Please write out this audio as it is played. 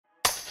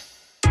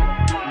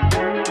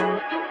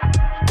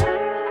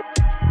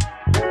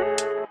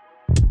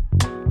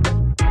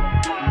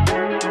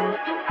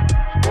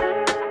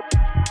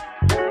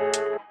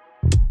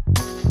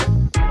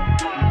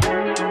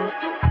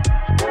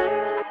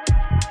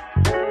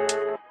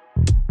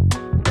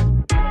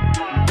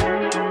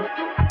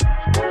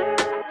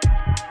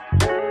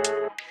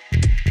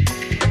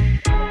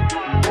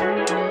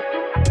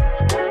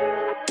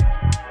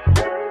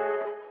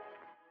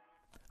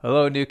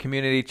Hello, New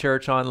Community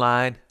Church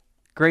Online.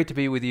 Great to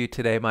be with you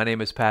today. My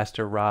name is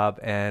Pastor Rob,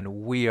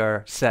 and we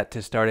are set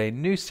to start a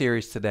new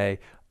series today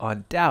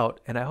on doubt.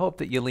 And I hope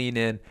that you lean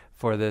in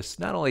for this,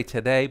 not only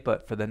today,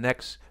 but for the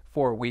next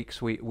 4 weeks.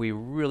 We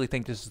really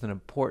think this is an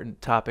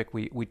important topic.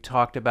 We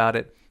talked about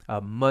it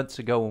months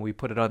ago when we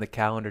put it on the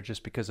calendar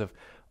just because of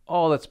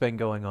all that's been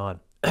going on.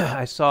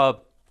 I saw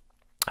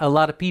a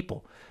lot of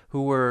people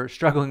who were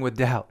struggling with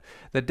doubt.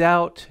 The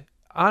doubt,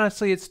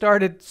 honestly, it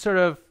started sort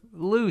of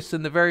loose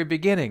in the very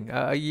beginning,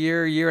 a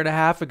year and a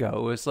half ago.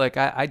 It was like,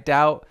 I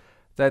doubt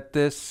that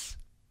this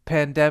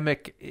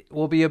pandemic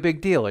will be a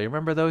big deal. You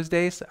remember those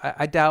days?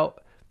 I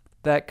doubt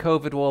that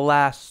COVID will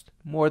last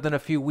more than a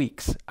few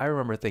weeks. I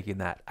remember thinking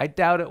that. I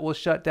doubt it will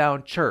shut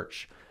down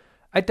church.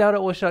 I doubt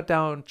it will shut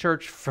down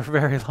church for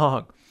very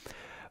long.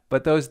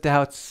 But those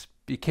doubts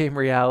became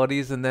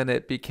realities, and then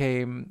it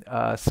became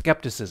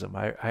skepticism.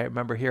 I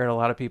remember hearing a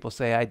lot of people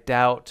say, I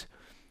doubt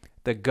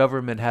the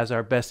government has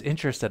our best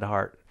interest at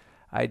heart.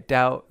 I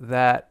doubt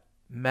that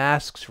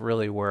masks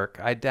really work.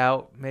 I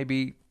doubt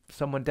maybe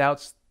someone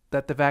doubts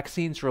that the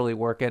vaccines really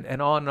work.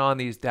 And on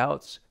these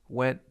doubts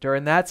went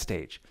during that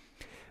stage.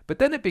 But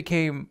then it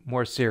became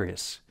more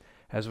serious.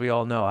 As we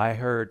all know,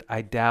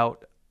 I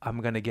doubt I'm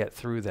going to get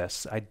through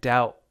this. I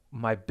doubt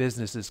my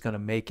business is going to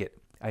make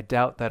it. I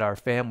doubt that our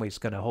family is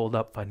going to hold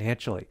up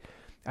financially.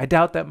 I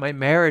doubt that my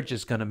marriage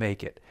is going to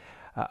make it.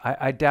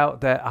 I doubt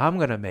that I'm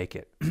going to make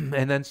it.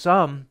 And then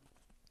some,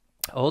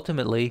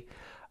 ultimately,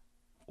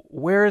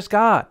 where is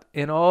God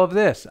in all of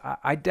this?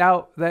 I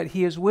doubt that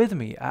he is with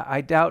me. I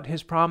doubt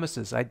his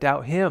promises. I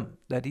doubt him,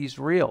 that he's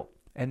real.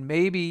 And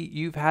maybe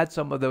you've had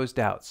some of those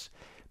doubts,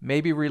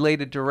 maybe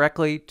related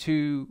directly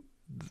to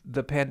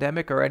the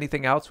pandemic or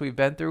anything else we've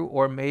been through,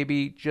 or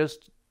maybe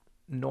just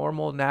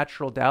normal,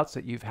 natural doubts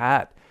that you've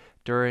had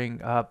during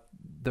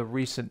the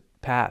recent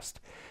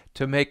past.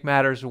 To make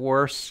matters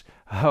worse,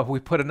 we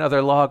put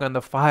another log on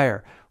the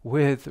fire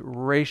with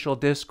racial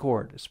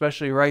discord,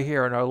 especially right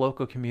here in our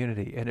local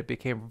community. And it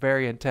became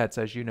very intense,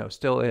 as you know,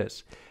 still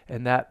is.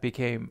 And that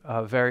became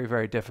very,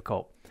 very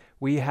difficult.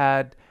 We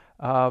had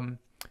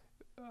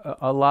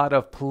a lot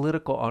of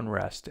political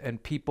unrest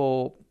and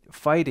people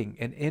fighting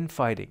and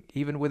infighting,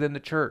 even within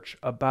the church,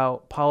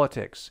 about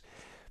politics.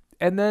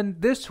 And then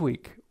this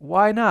week,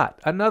 why not?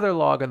 Another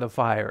log on the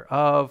fire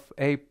of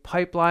a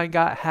pipeline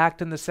got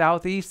hacked in the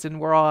southeast and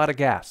we're all out of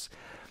gas.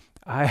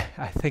 I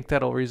think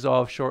that'll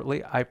resolve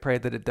shortly. I pray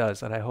that it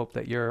does, and I hope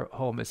that your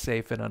home is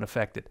safe and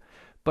unaffected.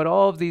 But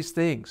all of these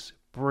things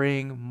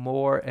bring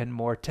more and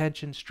more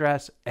tension,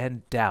 stress,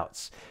 and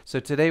doubts. So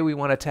today we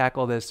want to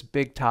tackle this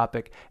big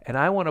topic, and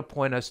I want to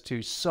point us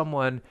to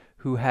someone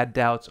who had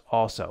doubts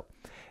also.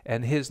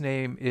 And his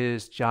name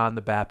is John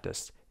the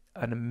Baptist,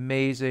 an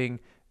amazing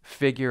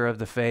figure of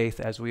the faith,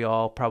 as we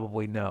all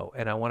probably know.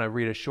 And I want to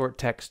read a short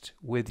text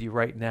with you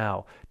right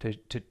now to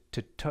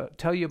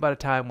tell you about a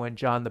time when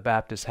John the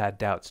Baptist had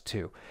doubts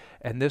too.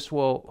 And this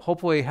will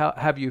hopefully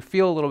have you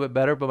feel a little bit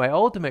better. But my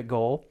ultimate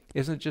goal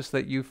isn't just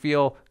that you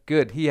feel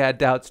good, he had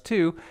doubts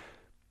too,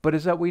 but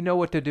is that we know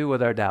what to do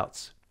with our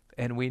doubts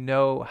and we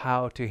know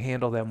how to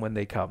handle them when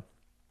they come.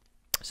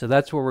 So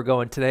that's where we're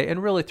going today,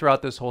 and really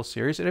throughout this whole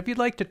series. And if you'd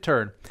like to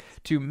turn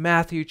to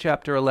Matthew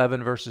chapter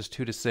 11, verses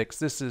 2 to 6,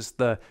 this is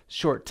the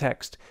short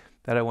text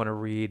that I want to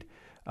read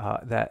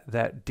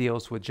that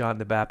deals with John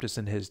the Baptist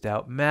and his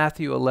doubt.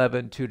 Matthew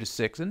 11, 2 to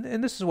 6.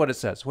 And this is what it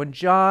says. When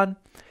John,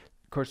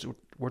 of course,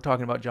 we're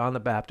talking about John the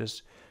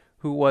Baptist,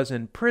 who was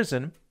in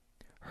prison,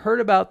 heard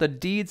about the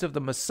deeds of the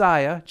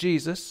Messiah,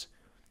 Jesus,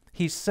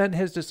 he sent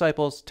his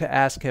disciples to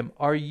ask him,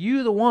 "Are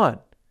you the one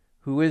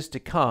who is to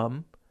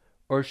come,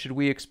 or should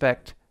we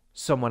expect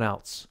someone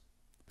else?"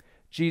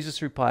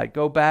 Jesus replied,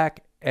 "Go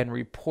back and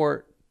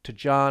report to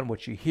John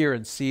what you hear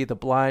and see. The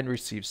blind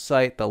receive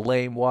sight, the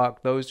lame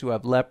walk, those who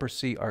have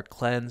leprosy are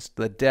cleansed,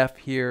 the deaf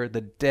hear,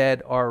 the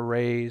dead are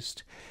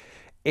raised.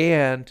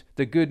 And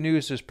the good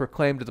news is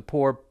proclaimed to the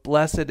poor.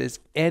 Blessed is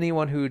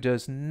anyone who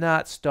does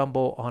not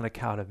stumble on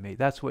account of me."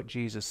 That's what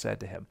Jesus said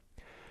to him.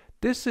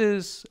 This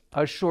is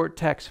a short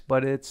text,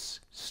 but it's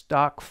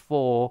stock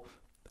full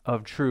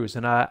of truths.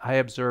 And I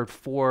observed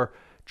 4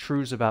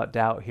 truths about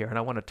doubt here, and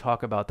I want to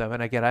talk about them.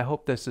 And again, I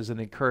hope this is an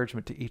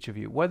encouragement to each of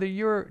you, whether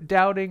you're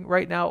doubting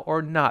right now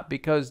or not,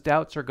 because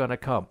doubts are going to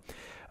come.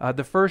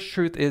 The first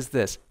truth is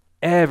this: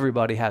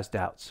 everybody has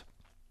doubts.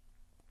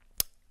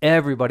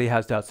 Everybody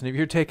has doubts. And if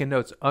you're taking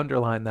notes,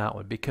 underline that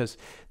one, because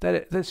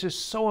that's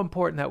just so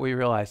important that we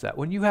realize that.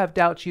 When you have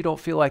doubts, you don't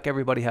feel like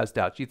everybody has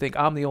doubts. You think,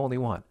 I'm the only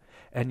one.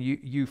 And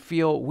you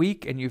feel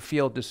weak and you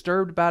feel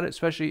disturbed about it,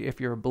 especially if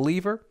you're a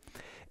believer.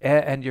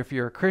 And if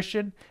you're a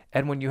Christian,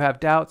 and when you have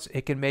doubts,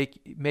 it can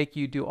make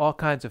you do all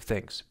kinds of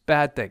things,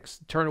 bad things,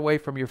 turn away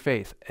from your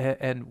faith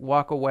and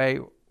walk away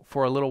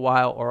for a little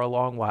while or a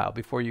long while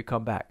before you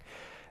come back.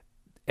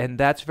 And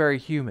that's very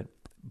human.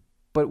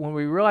 But when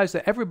we realize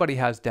that everybody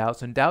has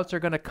doubts and doubts are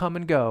going to come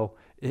and go,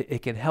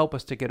 it can help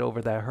us to get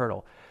over that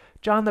hurdle.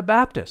 John the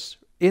Baptist,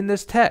 in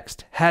this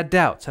text, had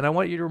doubts. And I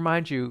want you to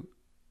remind you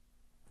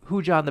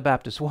who John the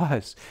Baptist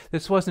was.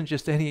 This wasn't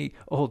just any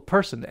old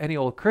person, any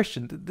old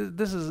Christian.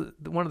 This is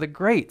one of the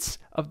greats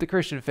of the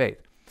Christian faith.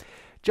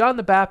 John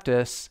the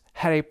Baptist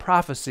had a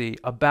prophecy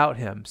about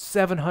him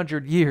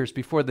 700 years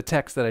before the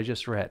text that I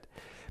just read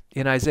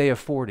in Isaiah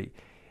 40.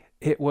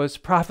 It was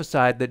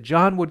prophesied that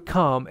John would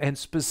come, and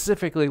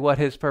specifically what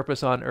his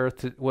purpose on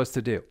earth was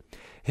to do.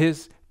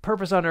 His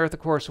purpose on earth, of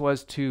course,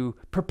 was to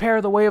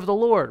prepare the way of the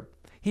Lord.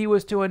 He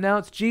was to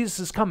announce Jesus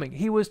is coming.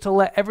 He was to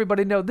let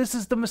everybody know this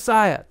is the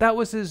Messiah. That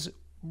was his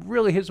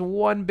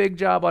one big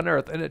job on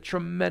earth, and a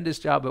tremendous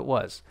job it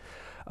was.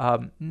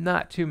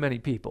 Not too many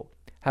people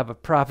have a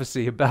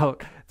prophecy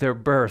about their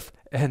birth,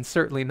 and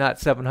certainly not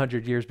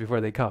 700 years before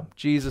they come.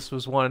 Jesus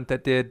was one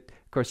that did.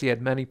 Of course, he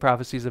had many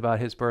prophecies about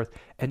his birth,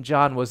 and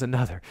John was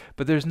another.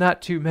 But there's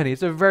not too many.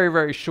 It's a very,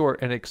 very short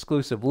and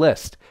exclusive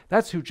list.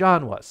 That's who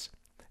John was.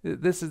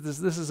 This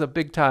is a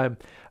big-time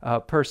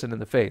person in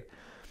the faith.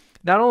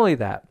 Not only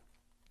that,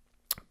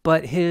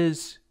 but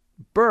his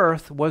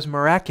birth was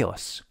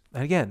miraculous.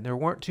 And again, there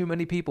weren't too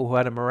many people who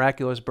had a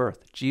miraculous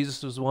birth.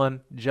 Jesus was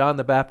one. John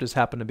the Baptist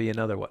happened to be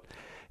another one.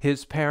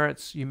 His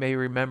parents, you may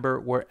remember,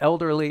 were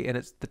elderly, and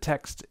the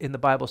text in the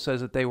Bible says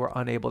that they were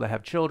unable to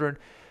have children,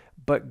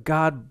 but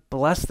God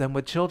blessed them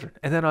with children.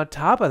 And then on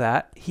top of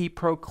that, he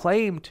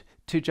proclaimed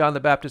to John the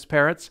Baptist's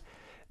parents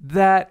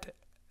that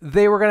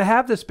they were going to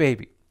have this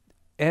baby.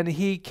 And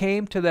he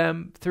came to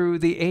them through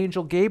the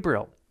angel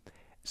Gabriel.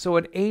 So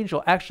an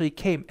angel actually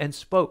came and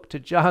spoke to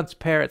John's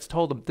parents,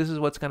 told them this is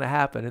what's going to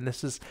happen, and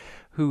this is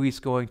who he's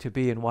going to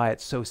be and why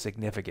it's so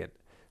significant.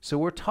 So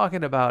we're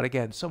talking about,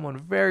 again, someone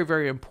very,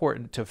 very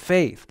important to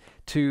faith,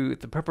 to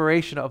the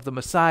preparation of the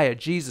Messiah,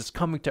 Jesus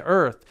coming to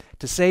earth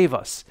to save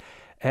us,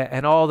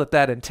 and all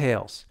that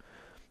entails.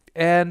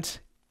 And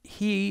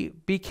he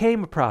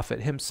became a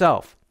prophet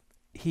himself.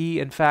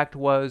 He, in fact,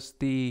 was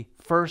the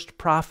first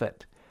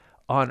prophet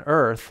on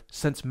earth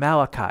since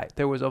Malachi.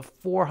 There was a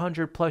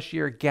 400-plus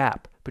year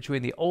gap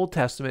between the Old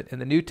Testament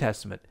and the New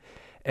Testament.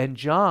 And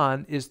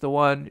John is the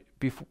one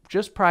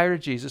just prior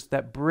to Jesus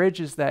that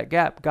bridges that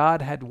gap.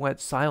 God had went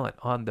silent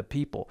on the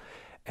people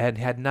and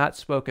had not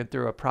spoken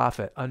through a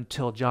prophet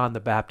until John the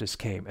Baptist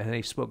came. And then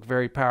he spoke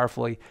very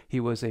powerfully. He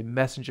was a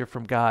messenger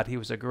from God. He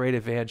was a great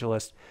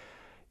evangelist.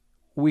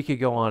 We could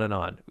go on and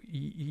on.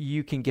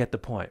 You can get the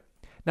point.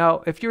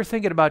 Now, if you're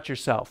thinking about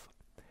yourself,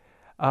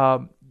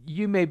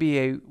 you may be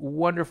a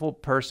wonderful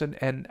person,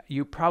 and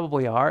you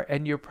probably are,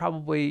 and you're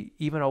probably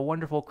even a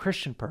wonderful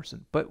Christian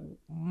person. But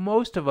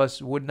most of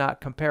us would not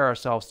compare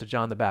ourselves to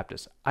John the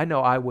Baptist. I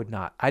know I would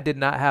not. I did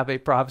not have a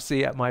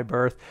prophecy at my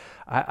birth.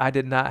 I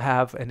did not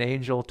have an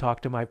angel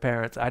talk to my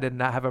parents. I did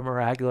not have a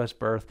miraculous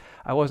birth.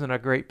 I wasn't a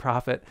great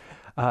prophet.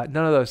 None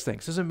of those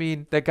things. Doesn't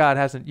mean that God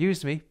hasn't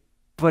used me,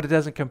 but it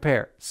doesn't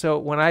compare. So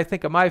when I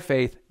think of my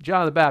faith,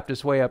 John the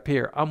Baptist way up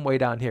here, I'm way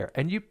down here.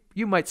 And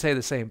you might say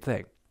the same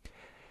thing.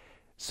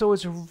 So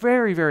it's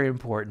very, very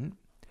important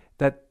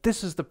that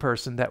this is the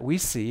person that we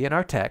see in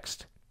our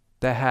text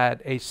that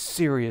had a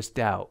serious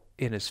doubt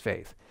in his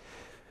faith.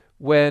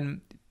 When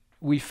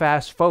we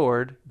fast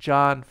forward,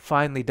 John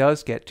finally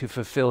does get to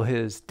fulfill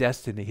his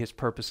destiny, his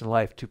purpose in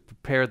life, to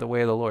prepare the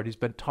way of the Lord. He's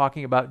been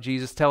talking about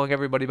Jesus, telling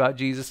everybody about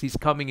Jesus. He's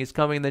coming,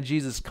 and then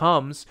Jesus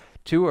comes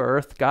to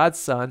earth, God's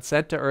Son,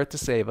 sent to earth to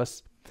save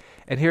us.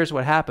 And here's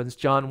what happens,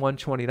 John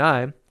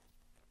 1:29.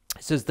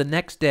 It says, the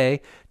next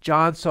day,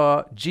 John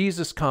saw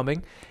Jesus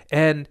coming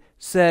and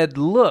said,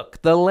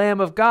 look, the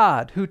Lamb of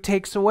God who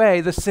takes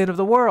away the sin of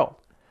the world.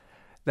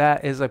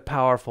 That is a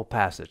powerful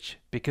passage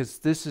because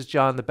this is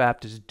John the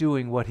Baptist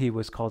doing what he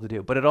was called to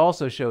do. But it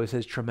also shows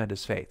his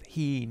tremendous faith.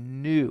 He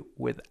knew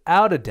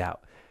without a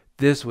doubt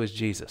this was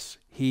Jesus.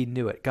 He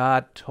knew it.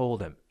 God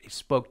told him. He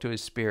spoke to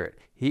his spirit.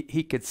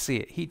 He could see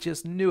it. He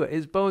just knew it.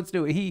 His bones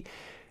knew it.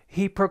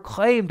 He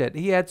proclaimed it.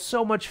 He had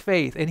so much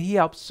faith, and he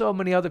helped so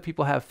many other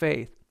people have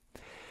faith.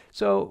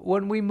 So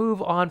when we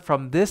move on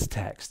from this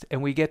text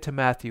and we get to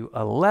Matthew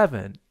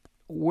 11,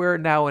 we're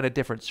now in a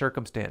different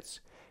circumstance.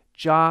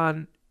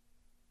 John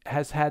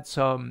has had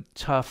some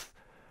tough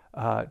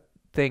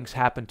things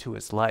happen to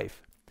his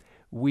life.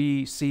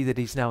 We see that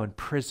he's now in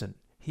prison.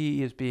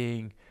 He is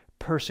being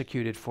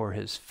persecuted for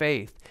his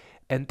faith,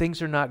 and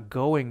things are not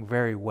going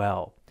very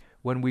well.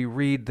 When we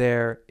read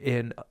there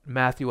in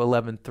Matthew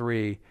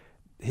 11:3,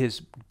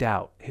 his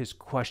doubt, his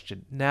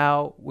question.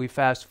 Now we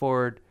fast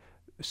forward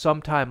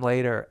sometime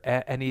later,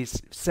 and he's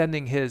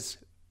sending his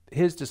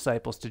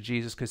disciples to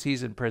Jesus because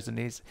he's in prison.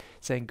 He's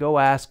saying, go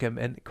ask him.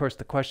 And of course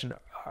the question,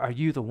 are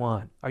you the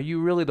one? Are you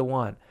really the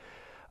one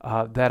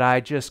that I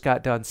just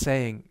got done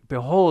saying,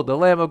 behold, the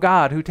Lamb of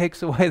God who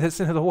takes away the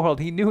sin of the world?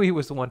 He knew he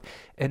was the one.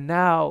 And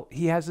now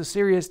he has a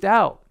serious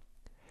doubt.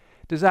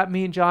 Does that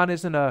mean John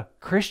isn't a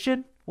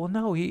Christian? Well,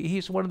 no,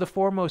 he's one of the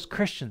foremost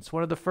Christians,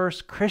 one of the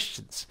first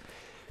Christians.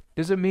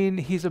 Does it mean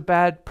he's a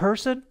bad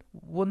person?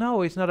 Well,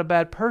 no, he's not a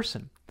bad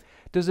person.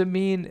 Does it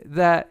mean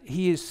that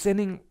he is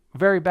sinning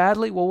very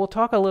badly? Well, we'll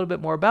talk a little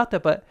bit more about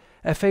that, but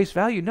at face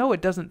value, no,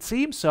 it doesn't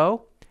seem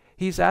so.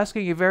 He's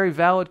asking a very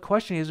valid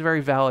question. He has a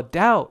very valid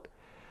doubt.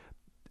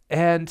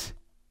 And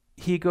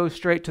he goes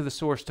straight to the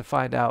source to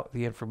find out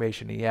the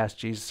information. He asks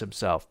Jesus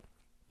himself.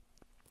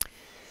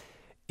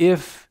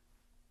 If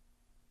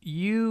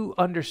you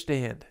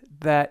understand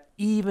that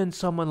even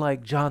someone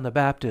like John the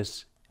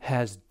Baptist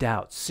has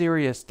doubts,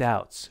 serious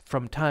doubts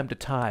from time to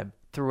time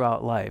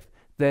throughout life,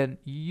 then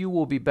you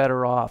will be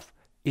better off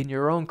in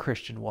your own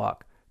Christian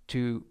walk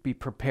to be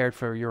prepared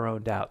for your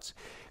own doubts.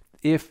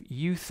 If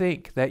you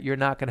think that you're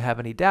not going to have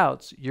any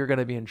doubts, you're going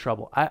to be in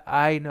trouble.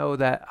 I know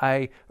that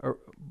I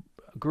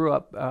grew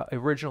up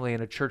originally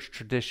in a church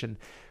tradition,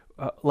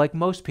 like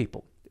most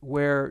people,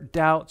 where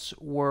doubts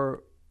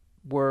were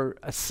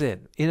a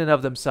sin in and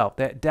of themselves.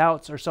 That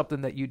doubts are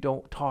something that you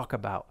don't talk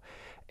about.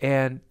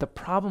 And the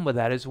problem with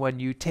that is when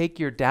you take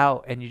your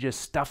doubt and you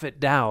just stuff it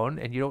down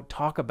and you don't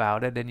talk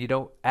about it and you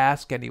don't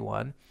ask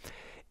anyone,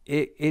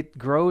 it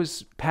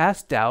grows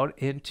past doubt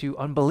into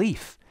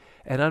unbelief.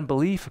 And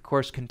unbelief, of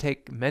course, can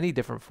take many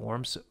different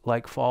forms,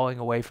 like falling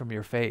away from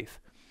your faith.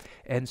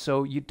 And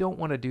so you don't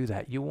want to do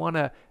that. You want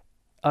to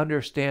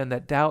understand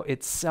that doubt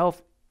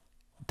itself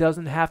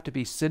doesn't have to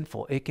be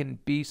sinful. It can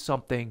be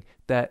something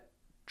that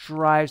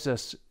drives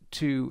us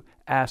to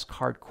ask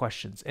hard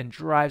questions and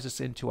drives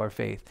us into our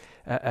faith,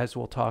 as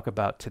we'll talk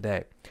about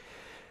today.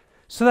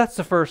 So that's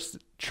the first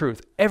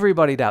truth.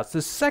 Everybody doubts.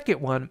 The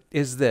second one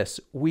is this: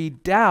 we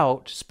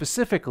doubt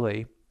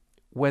specifically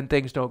when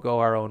things don't go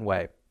our own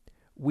way.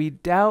 We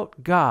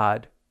doubt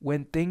God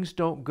when things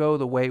don't go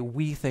the way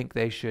we think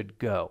they should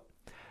go.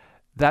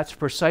 That's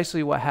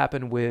precisely what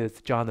happened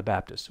with John the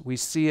Baptist. We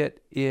see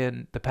it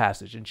in the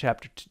passage in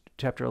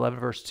chapter 11,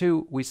 verse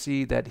 2. We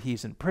see that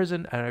he's in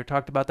prison, and I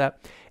talked about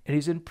that. And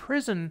he's in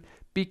prison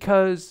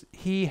because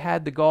he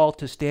had the gall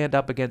to stand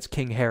up against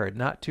King Herod.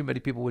 Not too many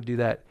people would do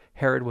that.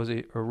 Herod was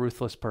a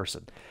ruthless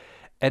person.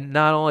 And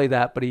not only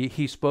that, but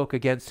he spoke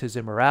against his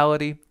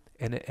immorality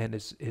and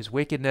his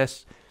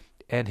wickedness.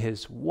 And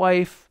his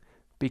wife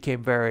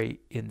became very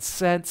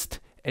incensed,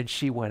 and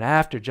she went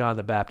after John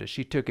the Baptist.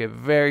 She took it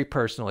very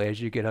personally, as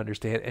you can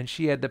understand, and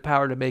she had the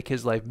power to make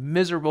his life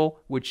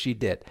miserable, which she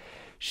did.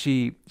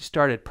 She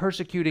started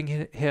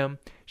persecuting him.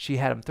 She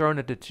had him thrown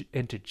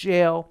into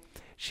jail.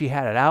 She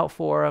had it out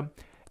for him.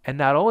 And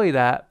not only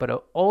that,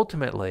 but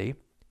ultimately,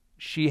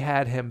 she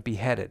had him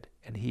beheaded,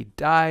 and he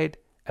died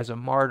as a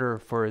martyr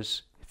for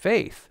his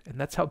faith. And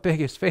that's how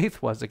big his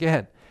faith was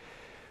again.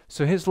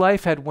 So his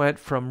life had went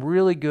from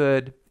really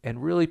good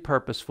and really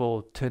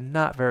purposeful to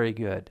not very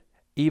good,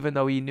 even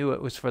though he knew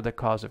it was for the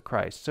cause of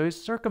Christ. So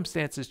his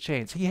circumstances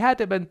changed. He had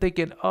to have been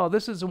thinking, oh,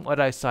 this isn't what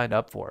I signed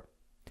up for.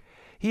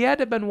 He had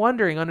to have been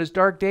wondering on his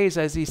dark days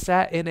as he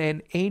sat in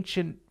an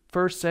ancient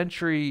first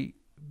century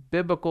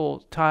biblical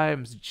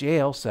times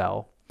jail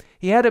cell.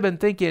 He had to have been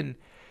thinking,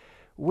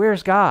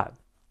 where's God?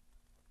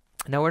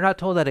 Now, we're not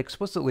told that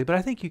explicitly, but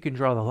I think you can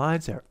draw the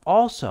lines there.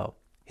 Also,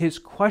 his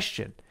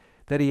question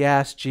that he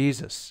asked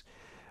Jesus,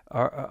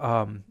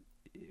 part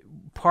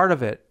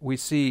of it we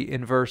see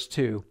in verse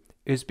 2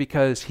 is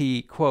because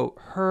he, quote,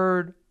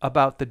 heard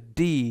about the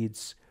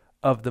deeds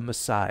of the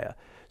Messiah.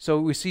 So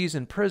we see he's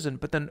in prison,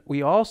 but then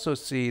we also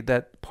see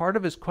that part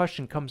of his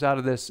question comes out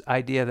of this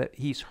idea that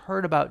he's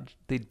heard about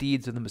the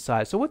deeds of the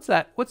Messiah. So what's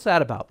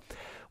that about?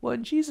 Well,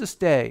 in Jesus'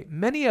 day,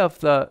 many of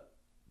the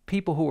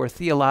people who were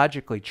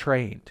theologically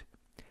trained,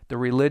 the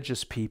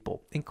religious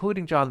people,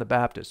 including John the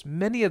Baptist,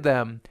 many of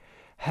them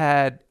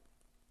had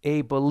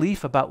a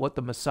belief about what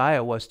the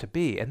Messiah was to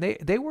be. And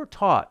they were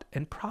taught,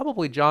 and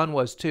probably John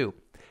was too,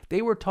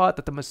 they were taught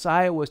that the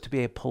Messiah was to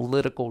be a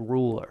political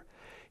ruler.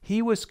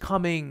 He was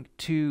coming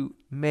to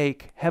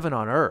make heaven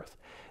on earth.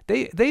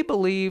 They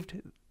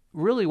believed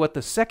really what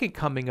the second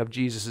coming of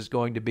Jesus is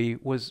going to be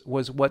was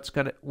what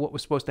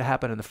was supposed to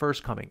happen in the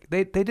first coming.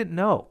 They didn't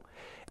know.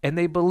 And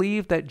they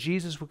believed that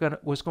Jesus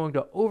was going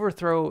to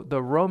overthrow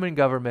the Roman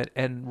government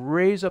and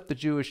raise up the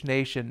Jewish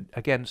nation,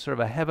 again, sort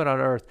of a heaven on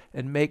earth,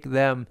 and make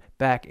them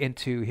back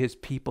into his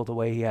people the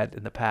way he had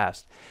in the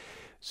past.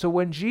 So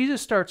when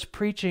Jesus starts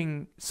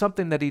preaching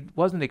something that he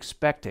wasn't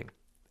expecting,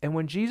 and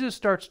when Jesus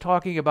starts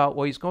talking about,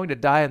 well, he's going to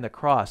die on the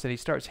cross, and he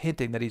starts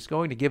hinting that he's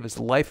going to give his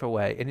life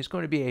away, and he's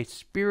going to be a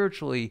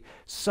spiritually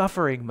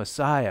suffering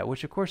Messiah,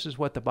 which of course is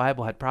what the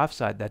Bible had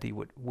prophesied that he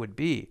would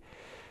be,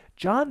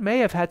 John may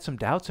have had some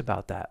doubts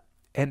about that.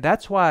 And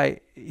that's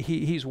why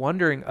he's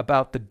wondering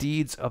about the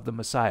deeds of the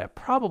Messiah.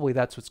 Probably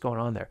that's what's going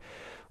on there.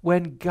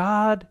 When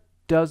God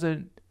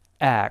doesn't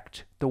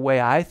act the way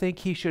I think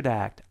he should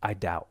act, I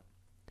doubt.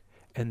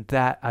 And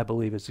that, I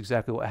believe, is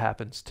exactly what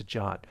happens to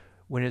John.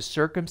 When his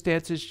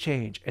circumstances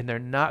change and they're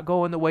not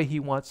going the way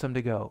he wants them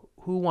to go,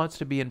 who wants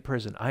to be in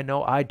prison? I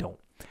know I don't.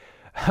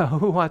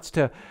 Who wants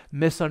to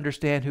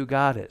misunderstand who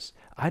God is?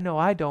 I know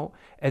I don't.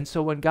 And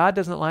so when God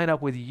doesn't line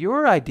up with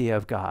your idea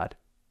of God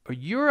or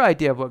your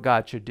idea of what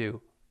God should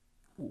do,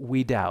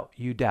 we doubt.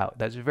 You doubt.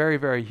 That's very,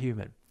 very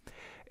human.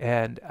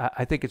 And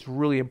I think it's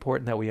really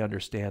important that we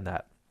understand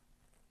that.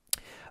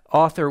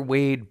 Author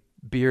Wade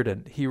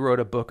Bearden. He wrote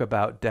a book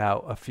about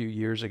doubt a few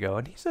years ago,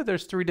 and he said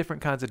there's three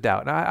different kinds of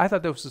doubt. And I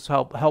thought this was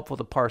helpful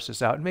to parse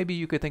this out. And maybe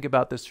you could think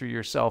about this for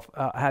yourself.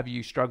 Have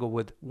you struggled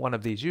with one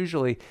of these?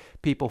 Usually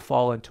people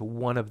fall into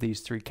one of these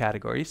three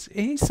categories.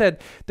 He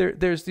said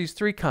there's these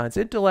three kinds: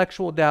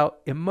 intellectual doubt,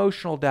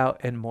 emotional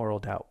doubt, and moral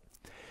doubt.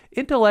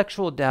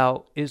 Intellectual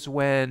doubt is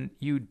when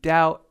you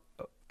doubt,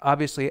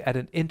 obviously at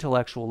an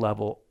intellectual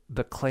level,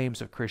 the claims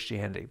of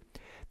Christianity.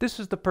 This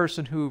is the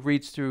person who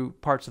reads through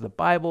parts of the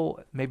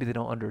Bible. Maybe they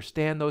don't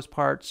understand those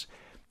parts,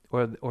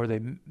 or they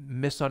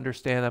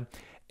misunderstand them,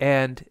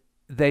 and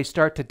they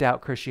start to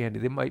doubt Christianity.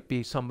 They might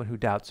be someone who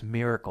doubts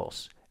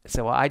miracles.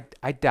 Say, well,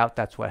 I doubt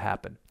that's what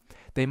happened.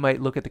 They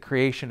might look at the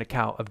creation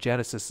account of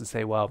Genesis and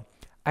say, well,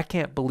 I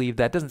can't believe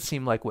that. It doesn't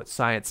seem like what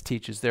science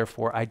teaches.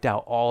 Therefore, I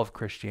doubt all of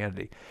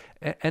Christianity.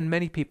 And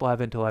many people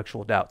have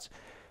intellectual doubts.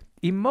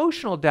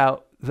 Emotional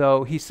doubt,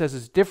 though, he says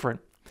is different.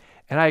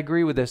 And I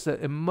agree with this,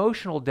 that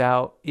emotional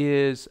doubt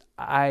is,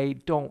 I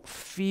don't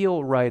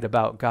feel right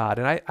about God.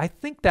 And I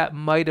think that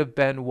might have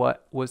been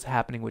what was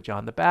happening with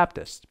John the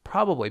Baptist,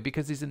 probably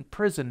because he's in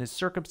prison. His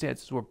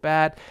circumstances were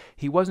bad.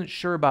 He wasn't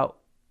sure about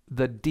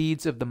the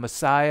deeds of the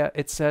Messiah,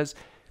 it says.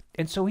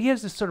 And so he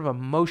has this sort of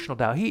emotional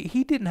doubt.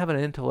 He didn't have an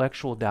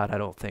intellectual doubt, I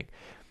don't think.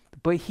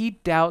 But he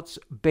doubts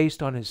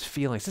based on his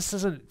feelings. This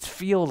doesn't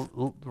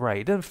feel right.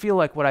 It doesn't feel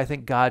like what I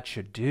think God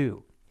should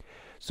do.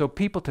 So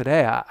people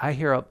today, I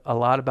hear a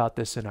lot about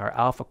this in our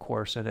Alpha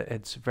course, and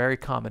it's very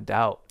common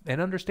doubt, and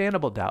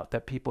understandable doubt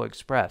that people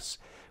express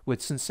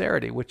with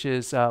sincerity, which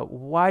is,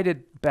 why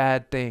did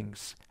bad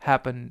things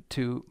happen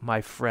to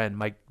my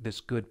friend, this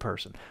good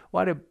person?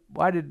 Why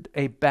did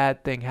a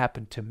bad thing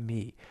happen to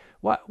me?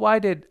 Why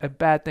did a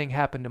bad thing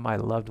happen to my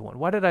loved one?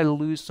 Why did I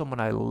lose someone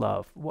I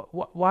love?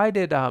 Why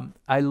did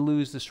I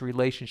lose this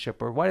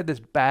relationship? Or why did this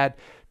bad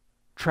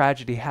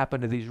tragedy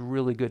happen to these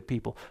really good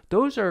people?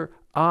 Those are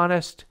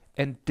honest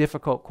and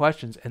difficult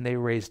questions, and they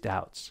raise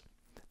doubts.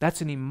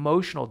 That's an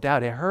emotional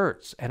doubt. It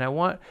hurts, and I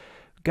want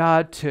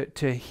God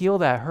to heal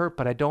that hurt,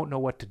 but I don't know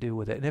what to do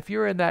with it. And if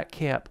you're in that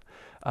camp,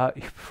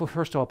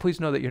 first of all, please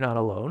know that you're not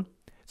alone.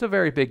 It's a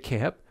very big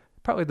camp,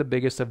 probably the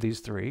biggest of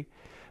these three.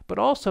 But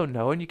also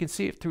know, and you can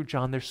see it through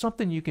John, there's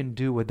something you can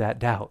do with that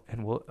doubt.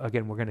 And we're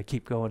going to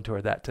keep going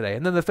toward that today.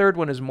 And then the third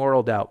one is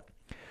moral doubt.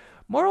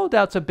 Moral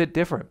doubt's a bit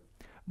different.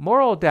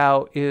 Moral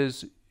doubt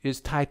is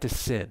tied to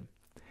sin.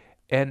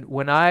 And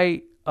when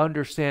I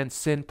understand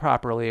sin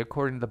properly,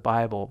 according to the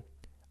Bible,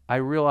 I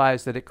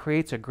realize that it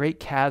creates a great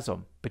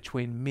chasm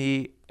between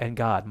me and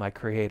God, my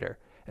Creator.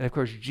 And of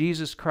course,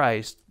 Jesus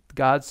Christ,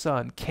 God's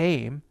Son,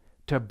 came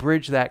to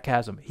bridge that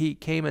chasm. He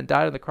came and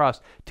died on the cross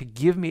to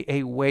give me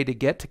a way to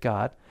get to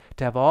God,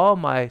 to have all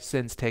my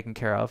sins taken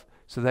care of,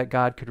 so that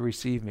God could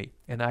receive me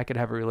and I could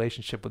have a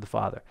relationship with the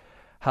Father.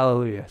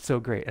 Hallelujah. So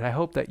great. And I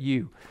hope that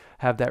you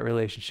have that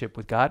relationship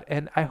with God.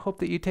 And I hope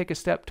that you take a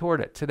step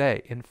toward it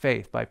today in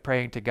faith by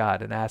praying to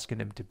God and asking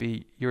Him to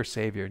be your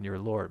Savior and your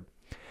Lord.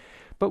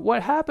 But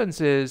what happens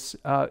is,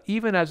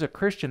 even as a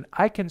Christian,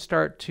 I can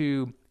start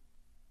to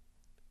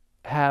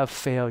have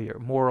failure,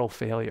 moral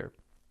failure.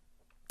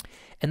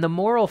 And the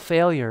moral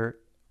failure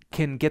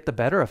can get the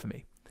better of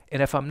me.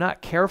 And if I'm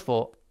not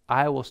careful,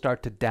 I will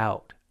start to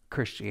doubt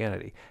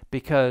Christianity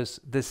because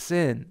the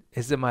sin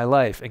is in my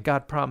life and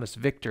God promised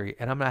victory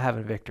and I'm not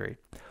having victory.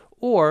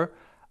 Or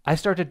I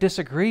start to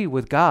disagree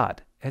with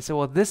God and say,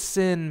 well, this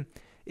sin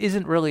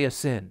isn't really a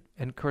sin.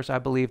 And of course, I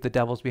believe the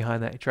devil's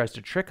behind that. He tries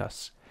to trick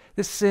us.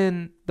 This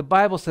sin, the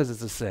Bible says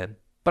it's a sin,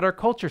 but our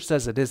culture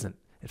says it isn't.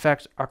 In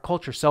fact, our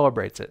culture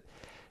celebrates it.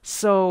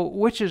 So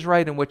which is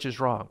right and which is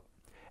wrong?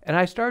 And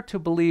I start to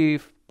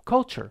believe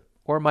culture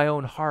or my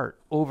own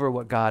heart over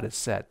what God has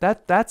said.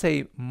 That's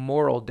a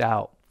moral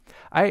doubt.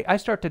 I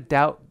start to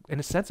doubt, in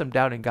a sense, I'm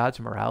doubting God's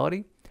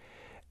morality.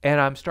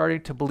 And I'm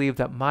starting to believe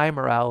that my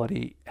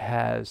morality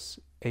has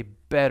a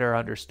better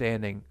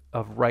understanding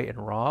of right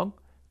and wrong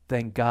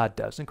than God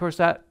does. And of course,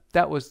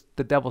 that was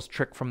the devil's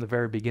trick from the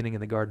very beginning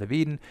in the Garden of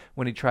Eden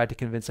when he tried to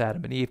convince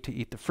Adam and Eve to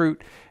eat the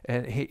fruit.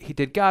 And he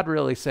did God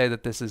really say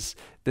that this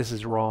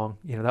is wrong?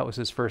 You know, that was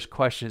his first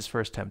question, his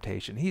first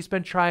temptation. He's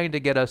been trying to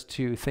get us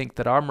to think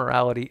that our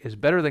morality is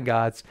better than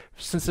God's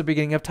since the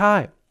beginning of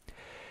time.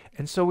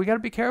 And so we got to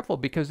be careful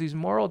because these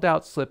moral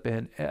doubts slip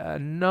in. A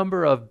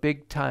number of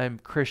big-time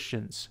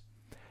Christians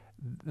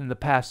in the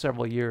past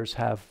several years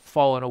have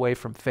fallen away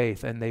from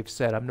faith, and they've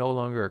said, I'm no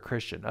longer a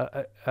Christian.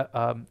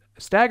 A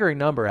staggering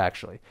number,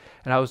 actually.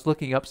 And I was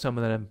looking up some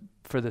of them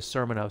for this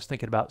sermon. I was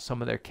thinking about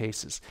some of their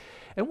cases.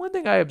 And one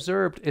thing I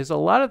observed is a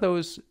lot of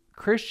those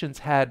Christians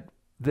had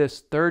this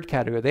third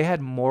category. They had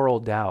moral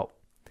doubt.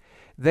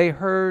 They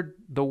heard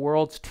the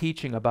world's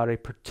teaching about a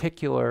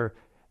particular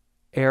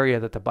area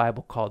that the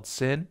Bible called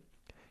sin.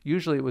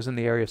 Usually it was in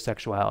the area of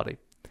sexuality.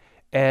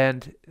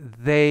 And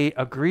they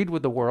agreed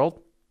with the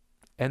world,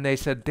 and they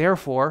said,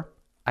 therefore,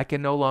 I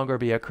can no longer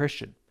be a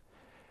Christian.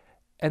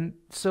 And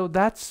so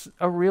that's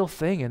a real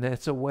thing, and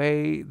it's a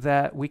way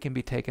that we can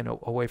be taken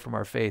away from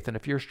our faith. And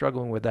if you're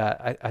struggling with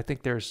that, I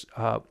think there's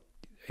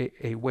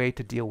a way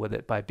to deal with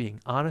it by being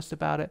honest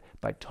about it,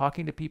 by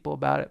talking to people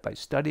about it, by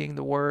studying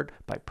the Word,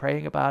 by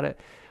praying about it.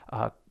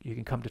 You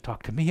can come to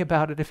talk to me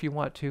about it if you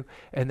want to.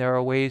 And there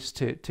are ways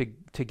to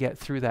get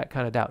through that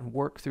kind of doubt and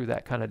work through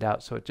that kind of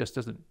doubt so it just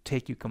doesn't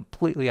take you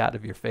completely out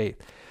of your faith.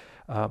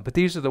 But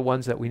these are the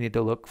ones that we need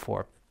to look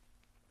for.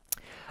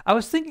 I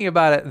was thinking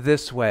about it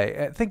this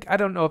way.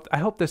 I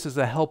hope this is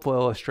a helpful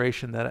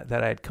illustration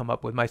that I had come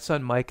up with. My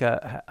son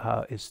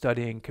Micah is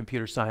studying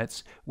computer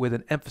science with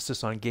an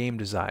emphasis on game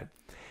design.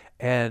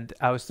 And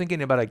I was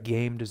thinking about a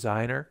game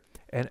designer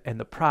and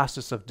the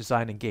process of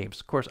designing games.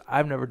 Of course,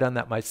 I've never done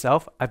that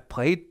myself. I've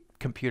played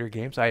computer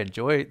games. I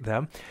enjoy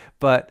them,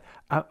 but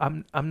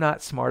I'm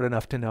not smart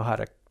enough to know how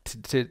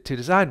to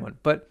design one.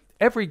 But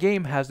every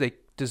game has a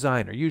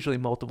designer, usually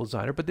multiple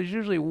designer, but there's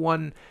usually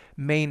one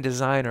main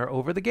designer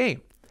over the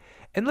game.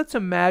 And let's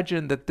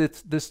imagine that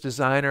this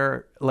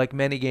designer, like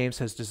many games,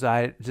 has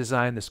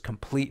designed this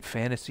complete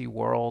fantasy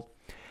world.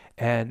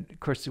 And of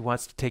course, he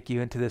wants to take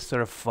you into this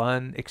sort of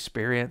fun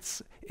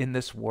experience in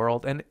this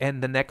world.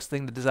 And the next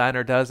thing the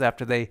designer does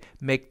after they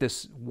make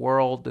this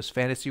world, this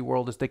fantasy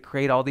world, is they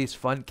create all these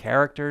fun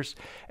characters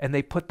and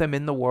they put them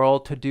in the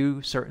world to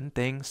do certain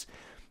things.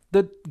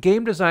 The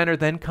game designer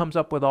then comes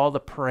up with all the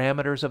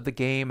parameters of the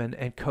game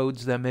and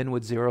codes them in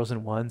with zeros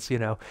and ones,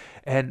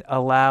 and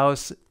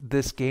allows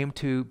this game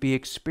to be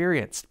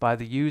experienced by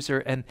the user.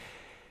 And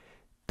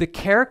the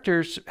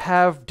characters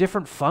have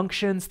different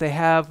functions. They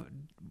have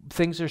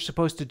things they're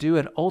supposed to do,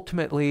 and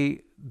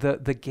ultimately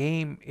the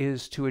game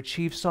is to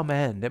achieve some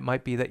end. It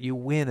might be that you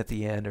win at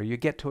the end, or you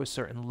get to a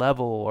certain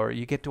level, or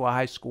you get to a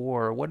high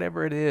score, or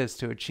whatever it is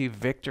to achieve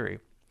victory.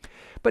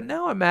 But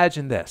now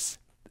imagine this.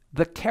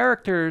 The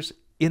characters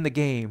in the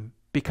game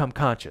become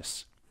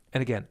conscious.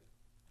 And again,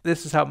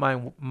 this is how my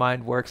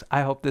mind works.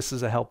 I hope this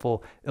is a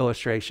helpful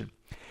illustration.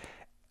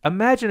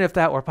 Imagine if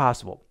that were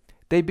possible.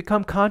 They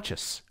become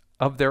conscious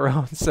of their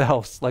own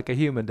selves like a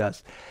human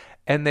does,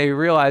 and they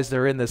realize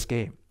they're in this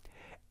game.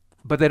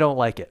 But they don't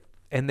like it,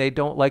 and they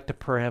don't like the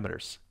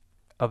parameters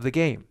of the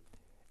game,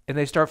 and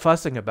they start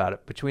fussing about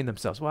it between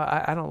themselves. Well,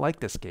 I don't like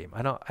this game.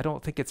 I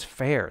don't think it's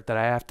fair that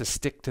I have to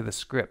stick to the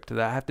script, that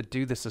I have to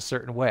do this a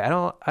certain way. I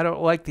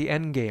don't like the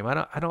end game. I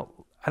don't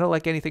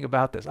like anything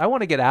about this. I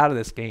want to get out of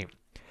this game.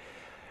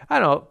 I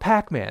don't know,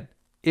 Pac-Man,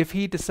 if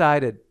he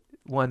decided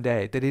one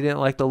day that he didn't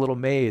like the little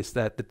maze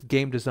that the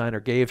game designer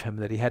gave him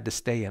that he had to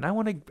stay in, I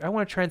want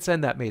to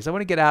transcend that maze. I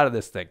want to get out of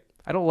this thing.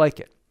 I don't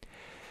like it.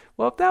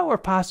 Well, if that were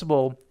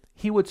possible,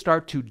 he would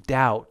start to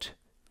doubt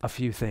a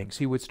few things.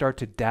 He would start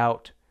to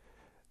doubt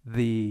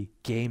the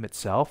game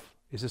itself.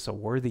 Is this a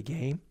worthy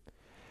game?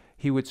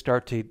 He would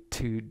start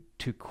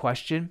to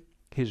question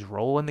his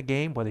role in the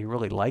game, whether he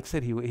really likes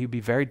it. He would be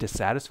very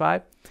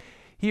dissatisfied.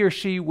 He or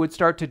she would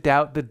start to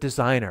doubt the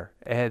designer,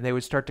 and they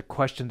would start to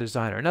question the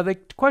designer. Now, they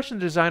question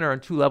the designer on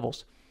two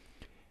levels.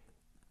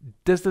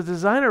 Does the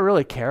designer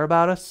really care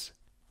about us,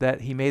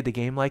 that he made the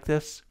game like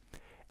this?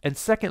 And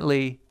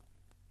secondly,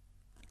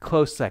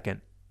 close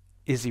second,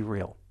 is he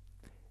real?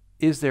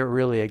 Is there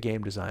really a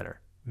game designer?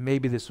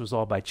 Maybe this was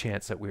all by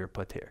chance that we were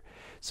put here.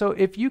 So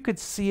if you could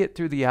see it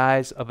through the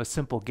eyes of a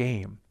simple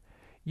game,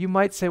 you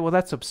might say, well,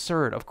 that's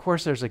absurd. Of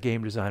course there's a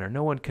game designer.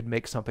 No one could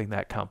make something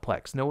that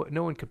complex. No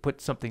one could put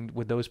something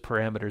with those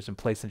parameters in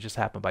place and just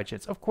happen by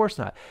chance. Of course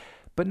not.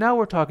 But now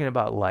we're talking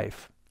about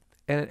life.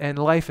 And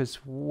life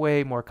is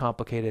way more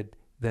complicated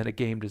than a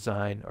game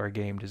design or a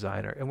game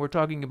designer. And we're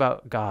talking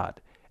about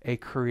God, a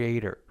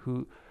creator,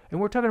 and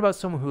we're talking about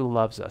someone who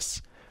loves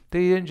us.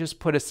 They didn't just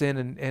put us in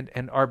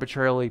and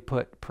arbitrarily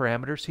put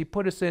parameters. He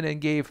put us in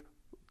and gave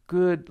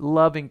good,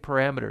 loving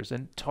parameters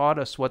and taught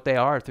us what they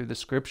are through the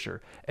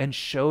scripture and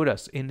showed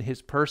us in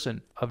his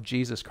person of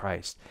Jesus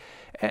Christ.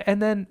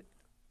 And then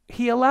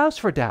he allows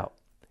for doubt.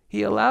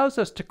 He allows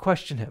us to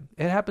question him.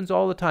 It happens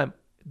all the time.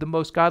 The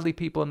most godly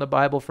people in the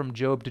Bible, from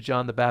Job to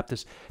John the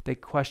Baptist, they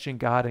questioned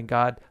God, and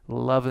God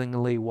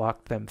lovingly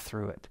walked them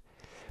through it.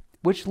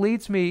 Which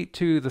leads me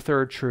to the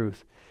third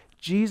truth.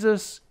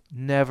 Jesus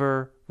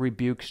never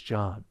rebukes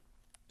John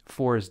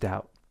for his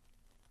doubt.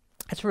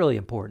 That's really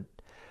important.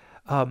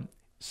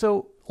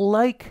 So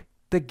like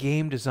the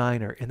game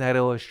designer in that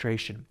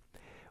illustration,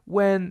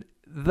 when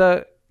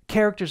the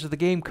characters of the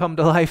game come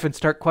to life and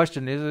start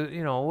questioning,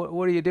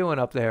 what are you doing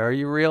up there? Are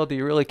you real? Do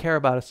you really care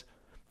about us?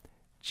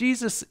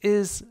 Jesus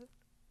is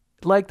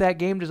like that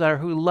game designer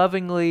who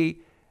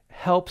lovingly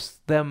helps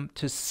them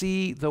to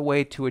see the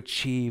way to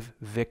achieve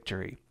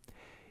victory.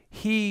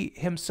 He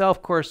himself,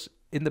 of course,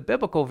 in the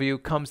biblical view,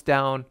 comes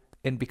down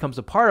and becomes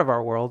a part of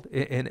our world.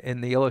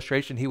 In the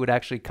illustration, he would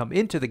actually come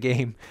into the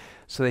game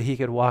so that he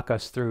could walk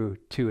us through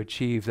to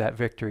achieve that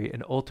victory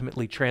and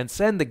ultimately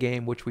transcend the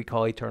game, which we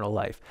call eternal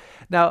life.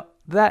 Now,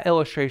 that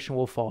illustration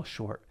will fall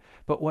short.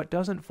 But what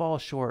doesn't fall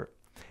short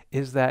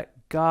is that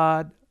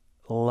God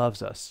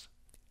loves us,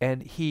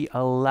 and he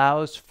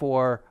allows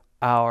for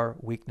our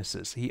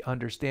weaknesses. He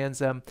understands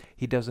them.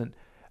 He doesn't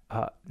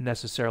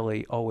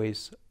necessarily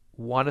always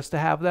want us to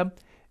have them,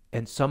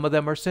 and some of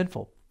them are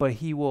sinful, but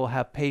he will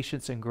have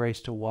patience and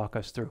grace to walk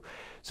us through.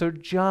 So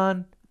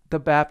John the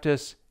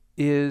Baptist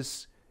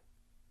is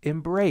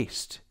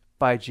embraced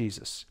by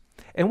Jesus.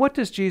 And what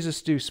does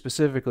Jesus do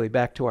specifically?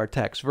 Back to our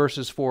text,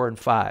 verses 4 and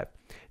 5.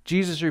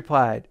 Jesus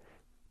replied,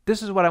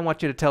 "This is what I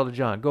want you to tell to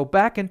John. Go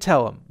back and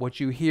tell him what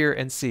you hear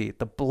and see.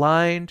 The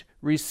blind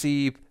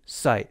receive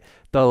sight.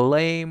 The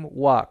lame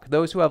walk.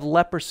 Those who have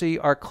leprosy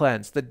are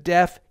cleansed. The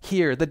deaf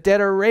hear. The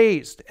dead are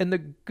raised. And the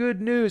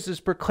good news is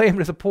proclaimed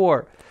to the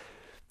poor."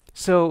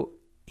 So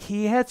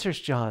he answers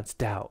John's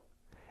doubt.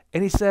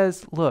 And he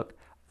says, look,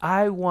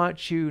 I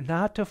want you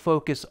not to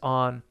focus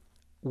on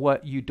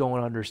what you don't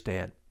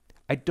understand.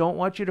 I don't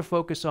want you to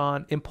focus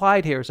on,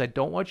 implied here is I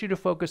don't want you to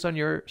focus on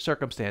your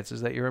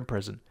circumstances that you're in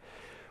prison.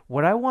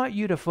 What I want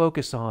you to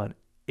focus on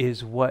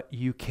is what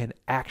you can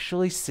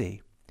actually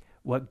see,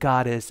 what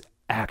God is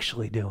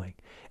actually doing.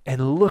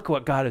 And look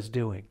what God is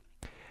doing.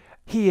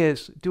 He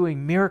is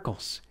doing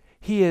miracles.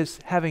 He is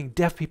having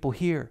deaf people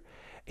hear.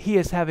 He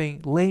is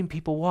having lame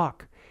people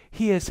walk.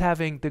 He is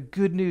having the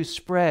good news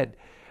spread.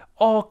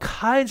 All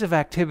kinds of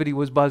activity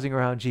was buzzing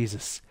around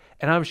Jesus.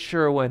 And I'm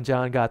sure when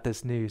John got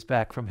this news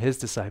back from his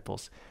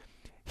disciples,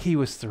 he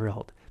was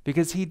thrilled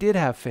because he did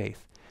have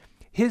faith.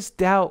 His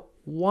doubt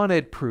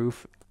wanted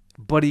proof,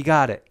 but he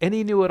got it. And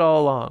he knew it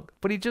all along.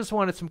 But he just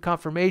wanted some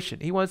confirmation.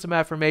 He wanted some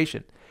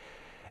affirmation.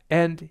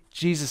 And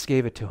Jesus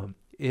gave it to him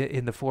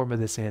in the form of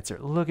this answer.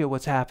 Look at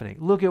what's happening.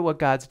 Look at what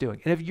God's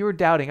doing. And if you're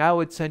doubting, I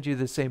would send you to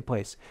the same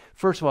place.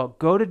 First of all,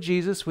 go to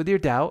Jesus with your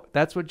doubt.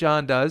 That's what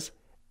John does.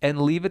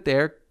 And leave it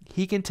there.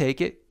 He can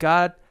take it.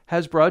 God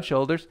has broad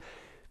shoulders.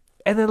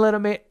 And then let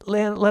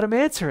him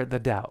answer the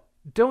doubt.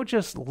 Don't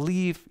just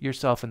leave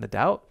yourself in the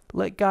doubt.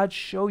 Let God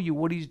show you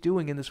what he's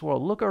doing in this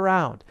world. Look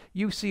around.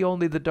 You see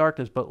only the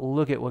darkness, but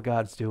look at what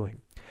God's doing.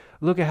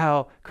 Look at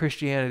how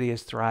Christianity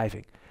is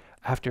thriving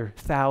after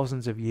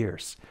thousands of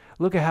years.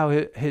 Look at how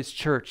his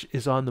church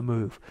is on the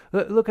move.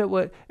 Look at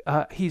what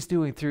he's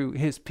doing through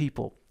his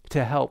people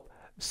to help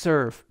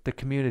serve the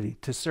community,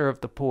 to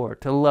serve the poor,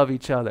 to love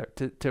each other,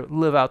 to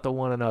live out the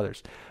one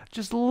another's.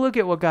 Just look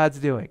at what God's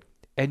doing.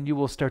 And you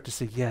will start to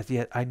say, yes,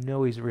 I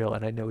know he's real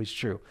and I know he's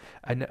true.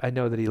 I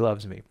know that he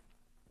loves me.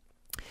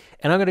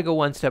 And I'm going to go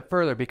one step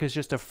further because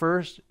just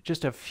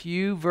a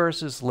few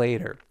verses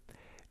later,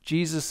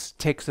 Jesus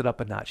takes it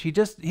up a notch. He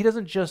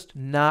doesn't just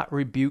not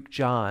rebuke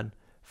John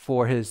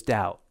for his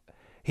doubt.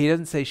 He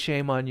doesn't say,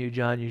 shame on you,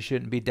 John, you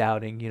shouldn't be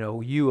doubting.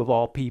 You of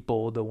all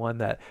people, the one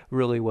that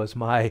really was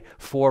my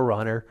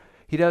forerunner.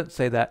 He doesn't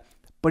say that,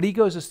 but he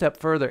goes a step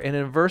further. And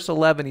in verse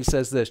 11, he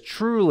says this,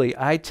 truly,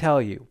 I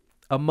tell you,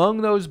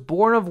 among those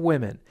born of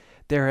women,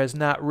 there has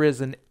not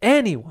risen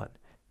anyone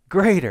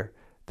greater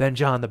than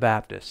John the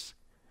Baptist.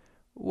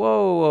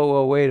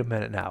 Whoa, wait a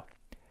minute now.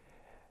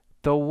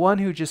 The one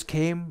who just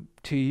came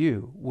to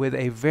you with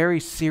a very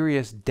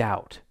serious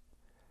doubt,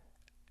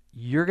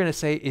 you're going to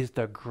say is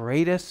the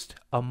greatest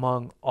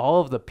among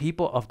all of the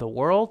people of the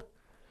world?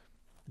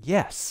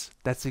 Yes,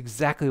 that's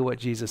exactly what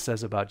Jesus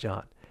says about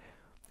John.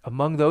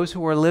 Among those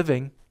who are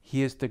living,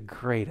 he is the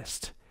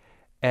greatest.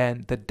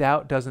 And the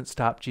doubt doesn't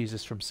stop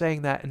Jesus from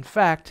saying that. In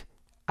fact,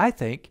 I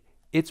think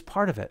it's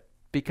part of it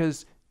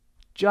because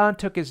John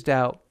took his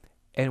doubt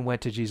and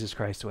went to Jesus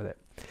Christ with it,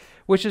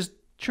 which is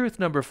truth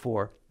number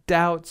 4.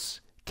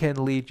 Doubts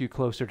can lead you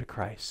closer to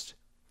Christ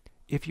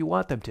if you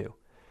want them to.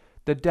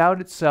 The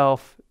doubt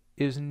itself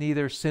is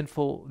neither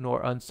sinful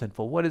nor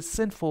unsinful. What is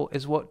sinful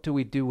is what do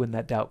we do when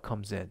that doubt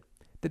comes in.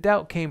 The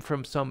doubt came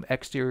from some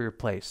exterior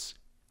place.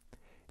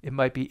 It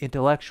might be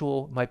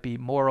intellectual, it might be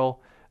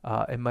moral,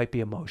 it might be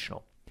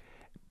emotional.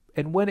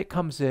 And when it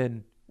comes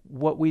in,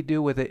 what we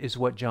do with it is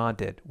what John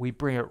did. We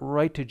bring it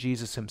right to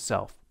Jesus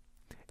himself.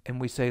 And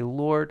we say,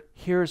 Lord,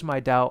 here's my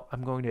doubt.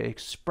 I'm going to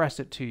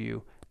express it to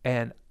you.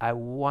 And I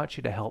want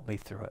you to help me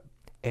through it.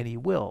 And he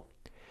will.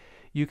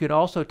 You can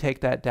also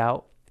take that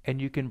doubt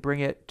and you can bring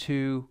it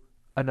to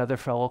another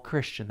fellow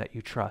Christian that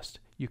you trust.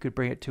 You could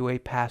bring it to a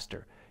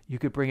pastor. You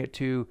could bring it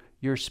to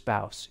your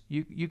spouse.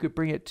 You could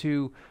bring it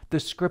to the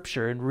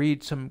scripture and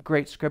read some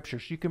great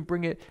scriptures.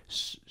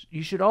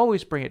 You should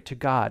always bring it to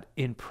God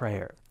in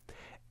prayer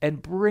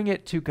and bring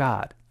it to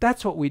God.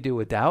 That's what we do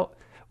with doubt.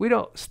 We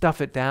don't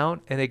stuff it down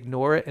and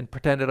ignore it and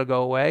pretend it'll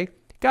go away.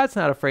 God's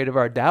not afraid of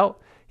our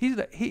doubt. He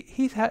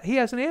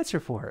has an answer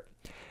for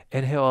it.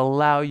 And he'll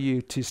allow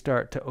you to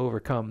start to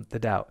overcome the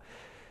doubt.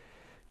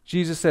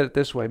 Jesus said it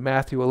this way,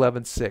 Matthew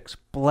 11:6,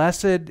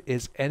 blessed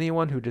is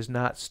anyone who does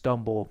not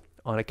stumble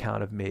on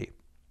account of me.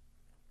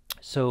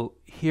 So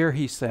here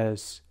he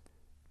says,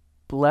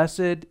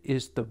 blessed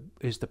is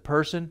the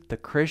person, the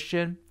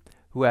Christian,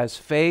 who has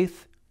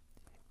faith,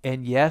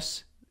 and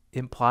yes,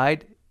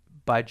 implied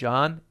by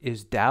John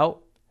is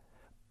doubt,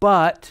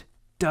 but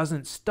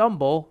doesn't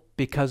stumble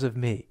because of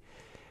me.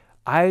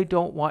 I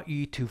don't want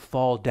you to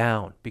fall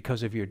down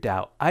because of your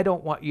doubt. I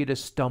don't want you to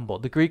stumble.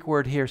 The Greek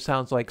word here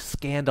sounds like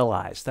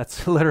scandalized.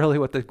 That's literally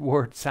what the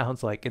word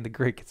sounds like in the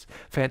Greek. It's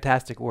a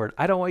fantastic word.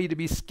 I don't want you to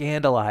be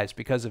scandalized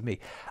because of me.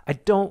 I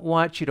don't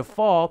want you to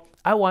fall.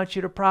 I want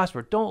you to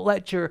prosper. Don't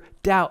let your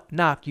doubt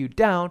knock you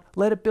down.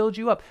 Let it build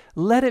you up.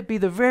 Let it be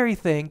the very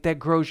thing that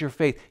grows your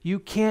faith. You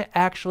can't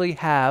actually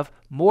have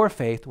more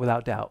faith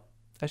without doubt.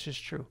 That's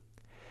just true.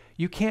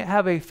 You can't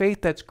have a faith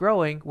that's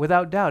growing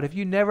without doubt. If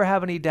you never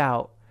have any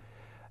doubt,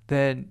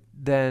 then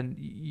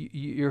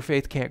your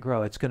faith can't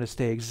grow. It's going to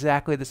stay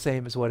exactly the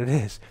same as what it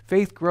is.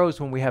 Faith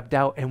grows when we have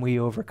doubt and we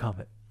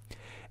overcome it,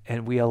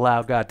 and we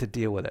allow God to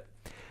deal with it.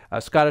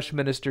 Scottish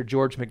minister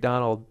George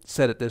MacDonald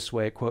said it this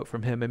way, a quote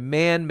from him: "A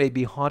man may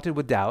be haunted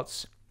with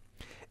doubts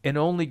and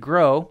only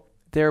grow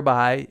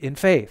thereby in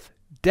faith.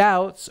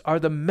 Doubts are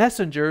the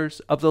messengers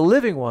of the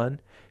living one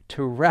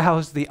to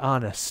rouse the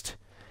honest.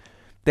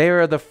 They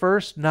are the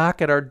first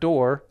knock at our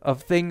door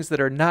of things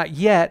that are not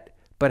yet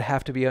but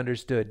have to be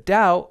understood.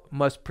 Doubt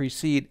must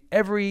precede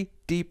every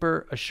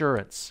deeper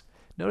assurance."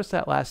 Notice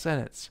that last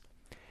sentence.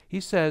 He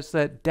says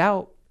that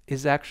doubt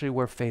is actually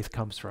where faith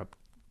comes from.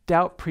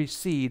 Doubt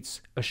precedes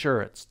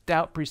assurance.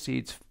 Doubt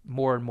precedes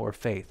more and more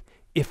faith,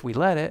 if we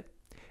let it,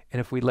 and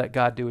if we let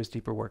God do his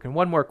deeper work. And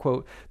one more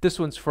quote. This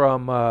one's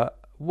from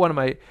one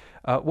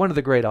of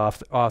the great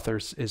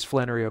authors is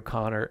Flannery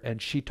O'Connor,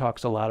 and she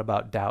talks a lot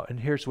about doubt. And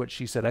here's what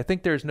she said: "I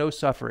think there is no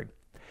suffering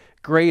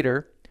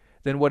greater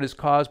than what is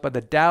caused by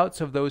the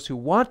doubts of those who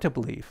want to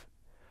believe.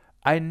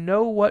 I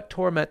know what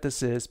torment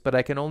this is, but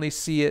I can only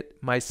see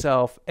it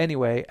myself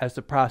anyway as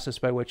the process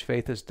by which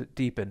faith is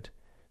deepened."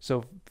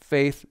 So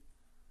faith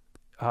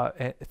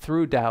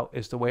through doubt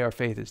is the way our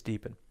faith is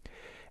deepened.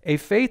 A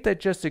faith that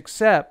just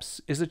accepts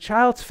is a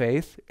child's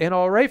faith, and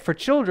all right for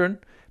children,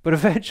 but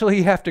eventually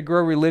you have to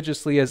grow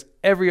religiously as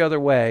every other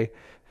way,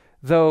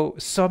 though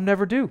some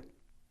never do.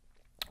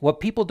 What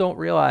people don't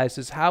realize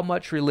is how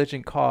much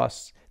religion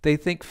costs. They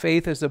think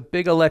faith is a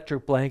big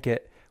electric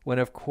blanket, when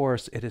of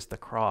course it is the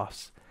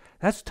cross.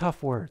 That's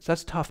tough words.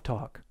 That's tough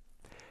talk.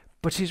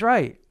 But she's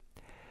right.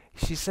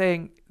 She's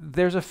saying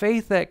there's a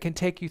faith that can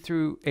take you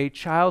through a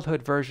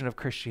childhood version of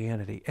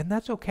Christianity, and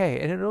that's okay,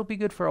 and it'll be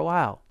good for a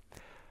while.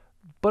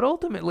 But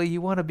ultimately,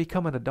 you want to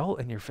become an adult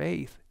in your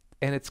faith,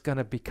 and it's going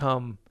to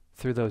become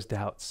through those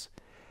doubts.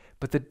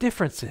 But the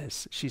difference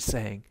is, she's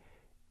saying,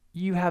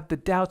 you have the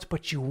doubts,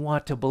 but you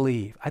want to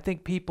believe. I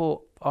think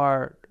people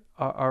are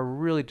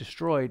really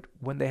destroyed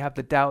when they have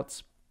the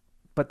doubts,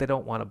 but they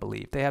don't want to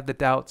believe. They have the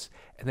doubts,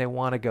 and they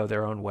want to go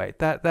their own way.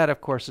 That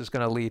of course, is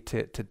going to lead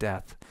to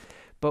death.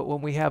 But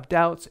when we have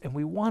doubts and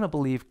we want to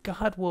believe,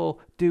 God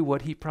will do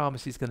what he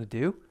promised he's going to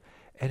do,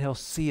 and he'll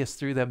see us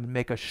through them and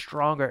make us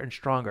stronger and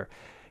stronger.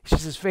 She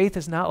says faith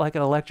is not like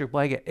an electric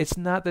blanket. It's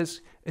not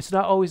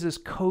always this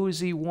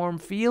cozy, warm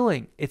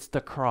feeling. It's the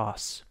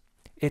cross.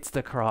 It's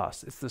the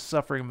cross. It's the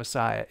suffering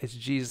Messiah. It's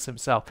Jesus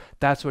himself.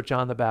 That's what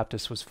John the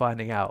Baptist was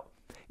finding out,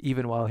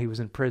 even while he was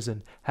in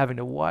prison, having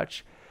to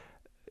watch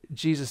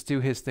Jesus do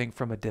his thing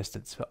from a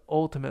distance. But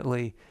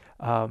ultimately,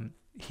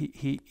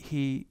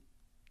 he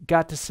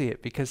got to see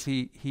it because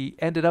he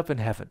ended up in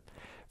heaven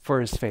for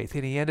his faith,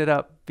 and he ended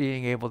up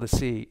being able to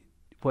see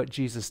what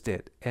Jesus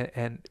did,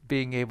 and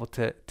being able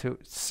to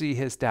see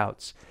his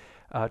doubts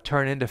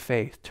turn into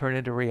faith, turn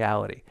into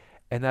reality.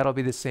 And that'll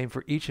be the same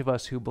for each of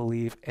us who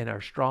believe and are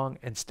strong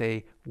and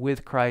stay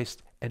with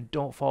Christ and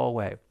don't fall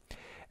away.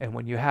 And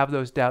when you have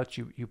those doubts,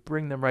 you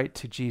bring them right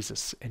to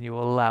Jesus, and you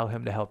allow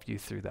him to help you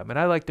through them. And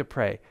I like to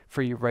pray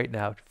for you right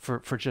now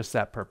for just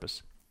that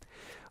purpose.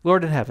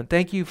 Lord in heaven,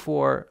 thank you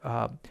for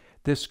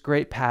this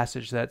great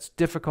passage that's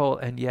difficult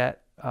and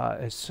yet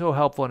is so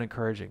helpful and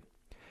encouraging.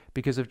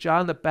 Because if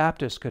John the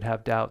Baptist could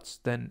have doubts,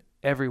 then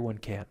everyone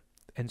can.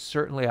 And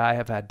certainly I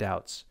have had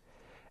doubts.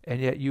 And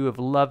yet you have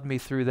loved me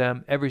through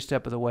them every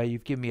step of the way.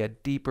 You've given me a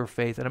deeper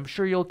faith, and I'm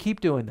sure you'll keep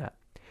doing that.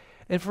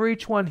 And for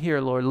each one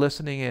here, Lord,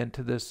 listening in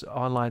to this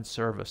online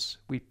service,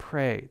 we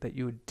pray that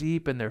you would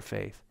deepen their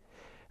faith.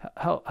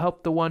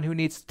 Help the one who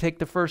needs to take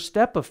the first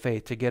step of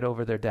faith to get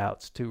over their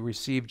doubts, to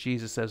receive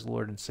Jesus as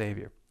Lord and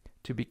Savior,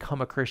 to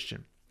become a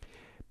Christian.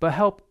 But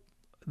help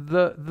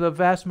the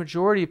vast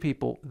majority of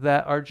people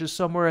that are just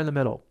somewhere in the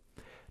middle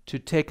to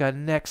take a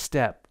next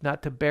step,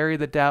 not to bury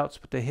the doubts,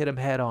 but to hit them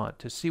head on,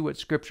 to see what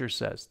Scripture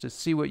says, to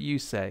see what you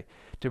say,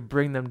 to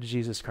bring them to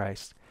Jesus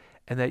Christ.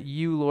 And that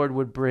you, Lord,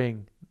 would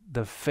bring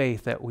the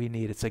faith that we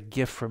need. It's a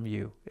gift from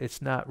you.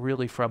 It's not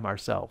really from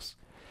ourselves.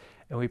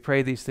 And we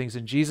pray these things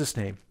in Jesus'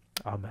 name.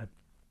 Amen.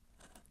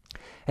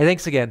 And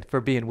thanks again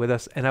for being with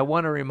us. And I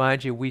want to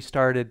remind you, we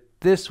started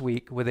this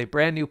week with a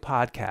brand new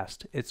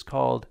podcast. It's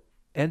called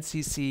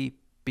NCC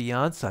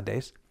Beyond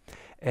Sundays,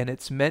 and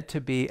it's meant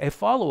to be a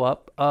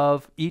follow-up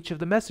of each of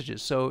the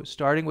messages. So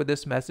starting with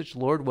this message,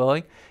 Lord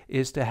willing,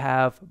 is to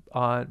have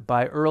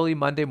by early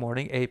Monday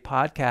morning a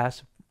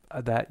podcast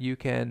that you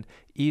can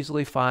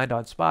easily find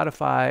on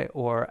Spotify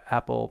or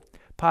Apple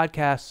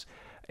Podcasts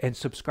and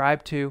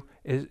subscribe to.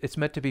 It's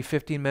meant to be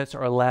 15 minutes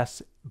or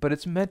less, but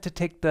it's meant to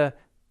take the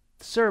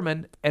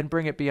sermon and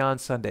bring it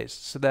beyond Sundays,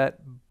 so that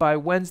by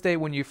Wednesday,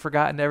 when you've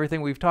forgotten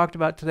everything we've talked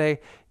about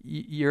today,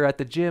 you're at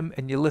the gym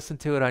and you listen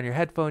to it on your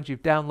headphones,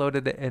 you've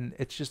downloaded it, and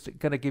it's just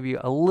going to give you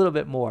a little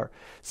bit more.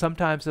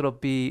 Sometimes it'll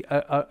be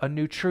a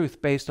new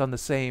truth based on the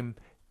same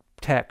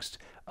text.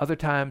 Other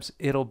times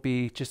it'll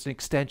be just an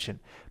extension.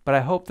 But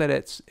I hope that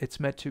it's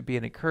meant to be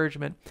an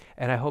encouragement,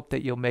 and I hope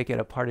that you'll make it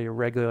a part of your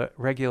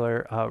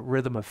regular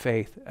rhythm of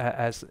faith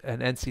as an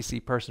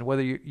NCC person,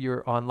 whether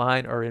you're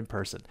online or in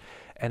person.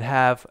 And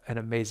have an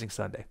amazing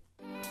Sunday.